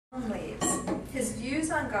Leaves, his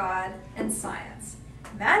views on God and science,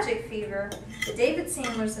 Magic Fever, the David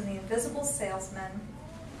Sandlers and the Invisible Salesman.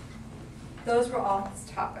 Those were all his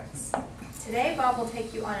topics. Today, Bob will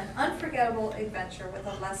take you on an unforgettable adventure with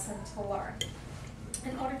a lesson to learn.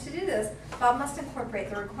 In order to do this, Bob must incorporate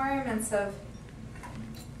the requirements of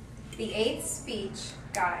the 8th speech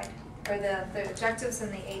guide, or the objectives in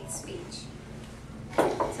the 8th speech.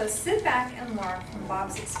 So sit back and learn from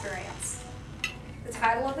Bob's experience. The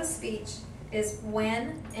title of the speech is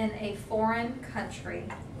When in a Foreign Country.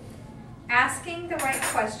 Asking the right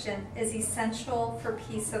question is essential for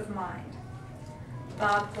peace of mind.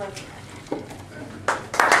 Bob Glidden.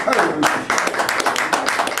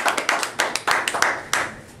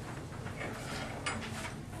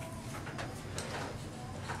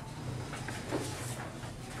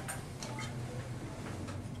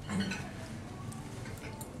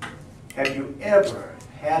 Have you ever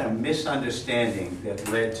had a misunderstanding that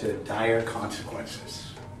led to dire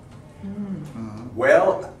consequences?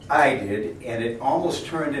 Well, I did, and it almost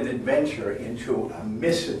turned an adventure into a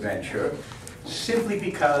misadventure simply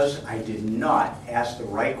because I did not ask the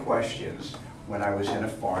right questions when I was in a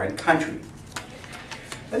foreign country.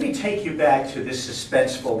 Let me take you back to this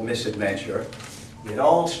suspenseful misadventure. It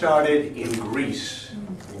all started in Greece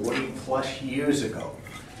 40+ years ago.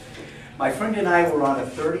 My friend and I were on a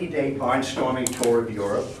 30-day barnstorming tour of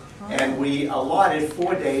Europe, and we allotted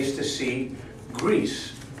 4 days to see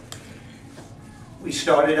Greece. We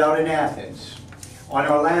started out in Athens. On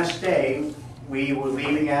our last day, we were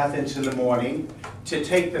leaving Athens in the morning to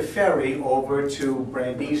take the ferry over to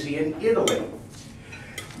Brindisi in Italy.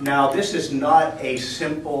 Now, this is not a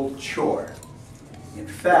simple chore. In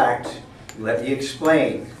fact, let me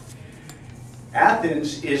explain.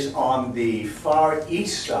 Athens is on the far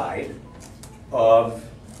east side of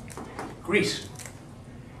Greece.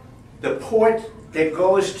 The port that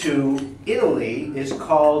goes to Italy is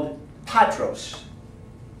called Patros,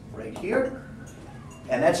 right here,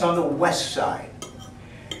 and that's on the west side.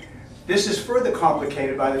 This is further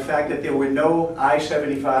complicated by the fact that there were no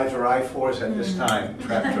I-75s or I-4s at this time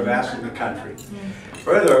traversing the country.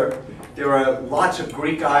 Further, there are lots of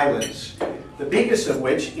Greek islands, the biggest of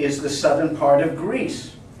which is the southern part of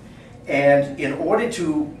Greece. And in order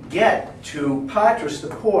to get to Patros, the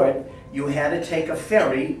port, you had to take a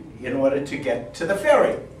ferry in order to get to the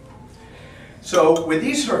ferry. So with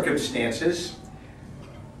these circumstances,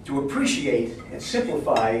 to appreciate and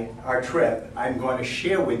simplify our trip, I'm going to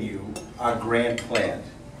share with you our grand plan.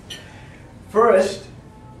 First,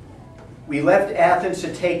 we left Athens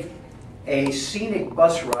to take a scenic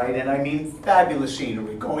bus ride, and I mean fabulous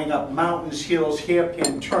scenery, going up mountains, hills,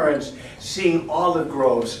 hairpin turns, seeing olive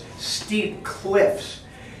groves, steep cliffs,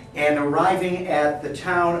 and arriving at the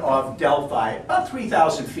town of Delphi, about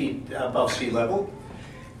 3,000 feet above sea level.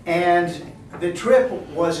 And the trip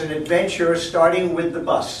was an adventure starting with the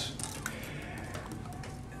bus.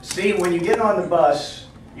 See, when you get on the bus,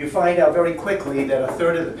 you find out very quickly that a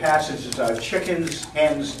third of the passengers are chickens,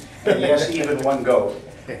 hens, and yes, even one goat.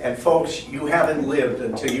 And folks, you haven't lived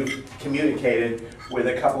until you've communicated with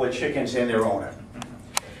a couple of chickens and their owner.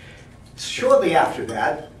 Shortly after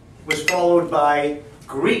that was followed by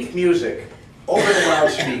Greek music over the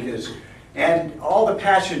loudspeakers, and all the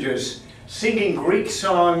passengers singing Greek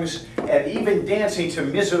songs and even dancing to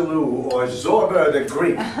Miserlou or Zorba the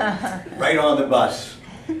Greek right on the bus.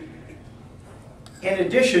 In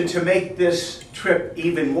addition, to make this trip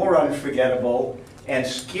even more unforgettable and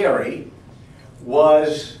scary,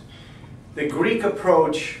 was the Greek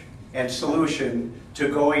approach and solution to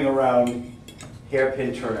going around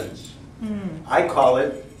hairpin turns. I call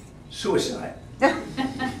it suicide.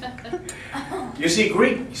 You see,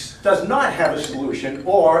 Greece does not have a solution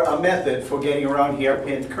or a method for getting around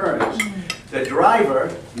hairpin turns. The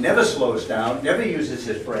driver never slows down, never uses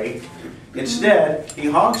his brake. Instead, he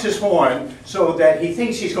honks his horn so that he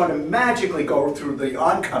thinks he's going to magically go through the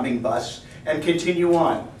oncoming bus and continue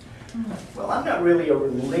on. Well, I'm not really a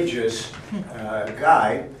religious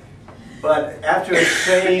guy, but after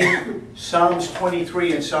saying Psalms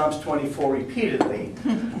 23 and Psalms 24 repeatedly,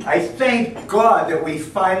 I thank God that we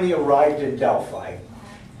finally arrived in Delphi.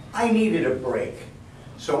 I needed a break,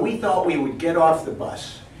 so we thought we would get off the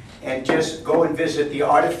bus and just go and visit the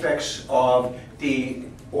artifacts of the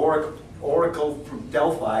Oracle from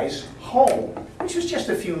Delphi's home, which was just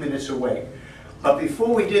a few minutes away. But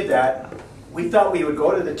before we did that, we thought we would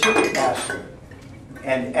go to the ticket master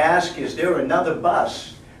and ask, is there another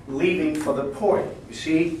bus leaving for the port? You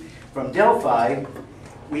see, from Delphi,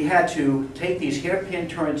 we had to take these hairpin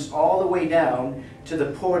turns all the way down to the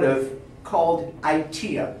port of called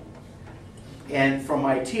Itea. and from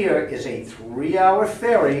Itea is a 3-hour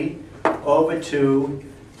ferry over to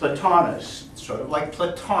Platanos, sort of like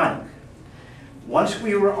Platonic. Once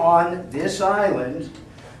we were on this island,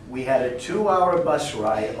 we had a 2-hour bus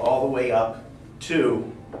ride all the way up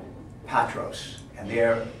to Patros, and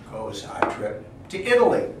there goes our trip to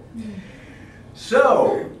Italy.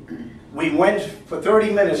 So we went for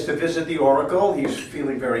 30 minutes to visit the Oracle. He's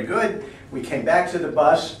feeling very good. We came back to the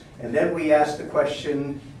bus, and then we asked the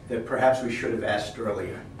question that perhaps we should have asked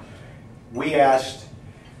earlier. We asked,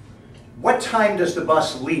 what time does the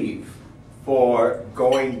bus leave for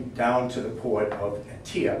going down to the port of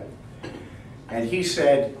Itea? And he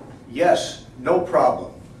said, yes, no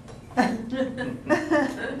problem.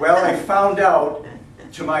 Well, I found out,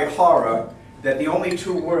 to my horror, that the only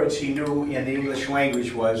 2 words he knew in the English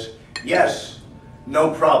language was, yes,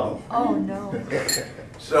 no problem. Oh, no.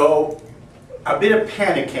 So a bit of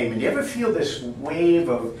panic came in. You ever feel this wave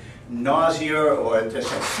of nausea or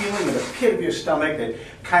just a feeling in the pit of your stomach that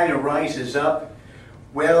kind of rises up?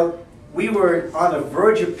 Well, we were on the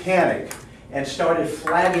verge of panic and started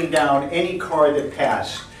flagging down any car that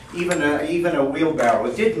passed, even a wheelbarrow.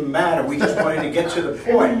 It didn't matter. We just wanted to get to the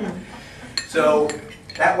port. So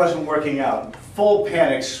that wasn't working out. Full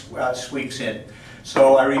panic sweeps in.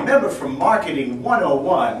 So I remember from Marketing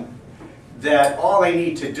 101 that all I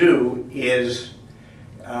need to do is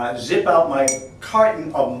zip out my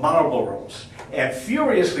carton of Marlboros and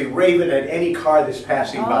furiously rave it at any car that's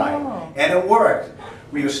passing by. And it worked.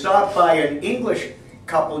 We were stopped by an English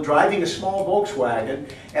couple driving a small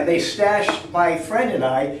Volkswagen, and they stashed my friend and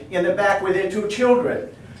I in the back with their 2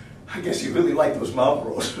 children. I guess he really liked those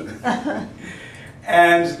Marlboros.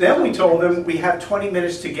 And then we told him we have 20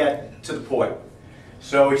 minutes to get to the port.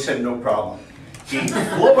 So he said, no problem. He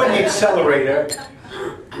lowered the accelerator,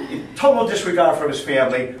 in total disregard for his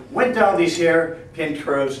family, went down these hairpin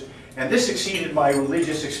curves, and this exceeded my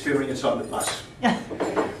religious experience on the bus.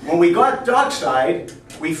 When we got dockside,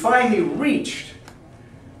 we finally reached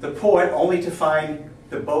the port, only to find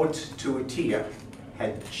the boat to Itea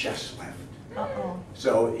had just left.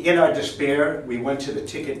 So in our despair, we went to the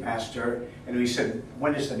ticket master and we said,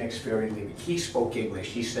 when is the next ferry leaving? He spoke English.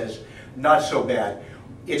 He says, not so bad.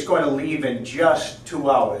 It's going to leave in just 2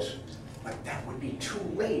 hours. But that would be too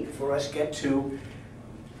late for us to get to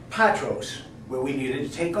Patros, where we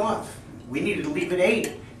needed to take off. We needed to leave at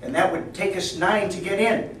 8, and that would take us 9 to get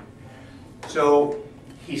in. So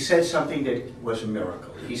he said something that was a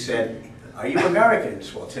miracle. He said, are you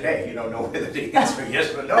Americans? Well, today you don't know whether to answer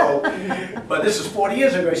yes or no, but this is 40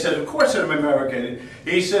 years ago. He said, of course I'm American.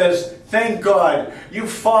 He says, thank God you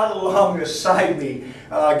fought along beside me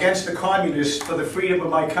against the communists for the freedom of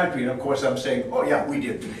my country. And of course I'm saying, oh yeah, we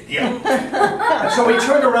did. Yeah. And so he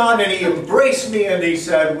turned around and he embraced me and he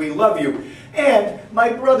said, we love you. And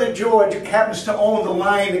my brother George happens to own the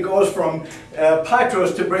line that goes from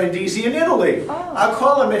Patros to Brindisi in Italy. I'll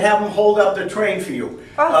call him and have him hold up the train for you,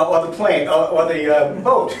 or the plane, or the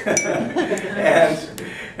boat.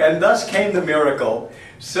 and thus came the miracle.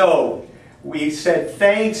 So we said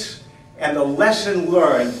thanks, and the lesson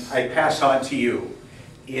learned I pass on to you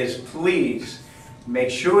is please make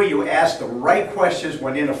sure you ask the right questions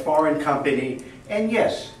when in a foreign company. And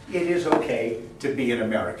yes, it is okay to be an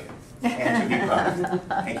American and to be proud.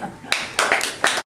 Thank you.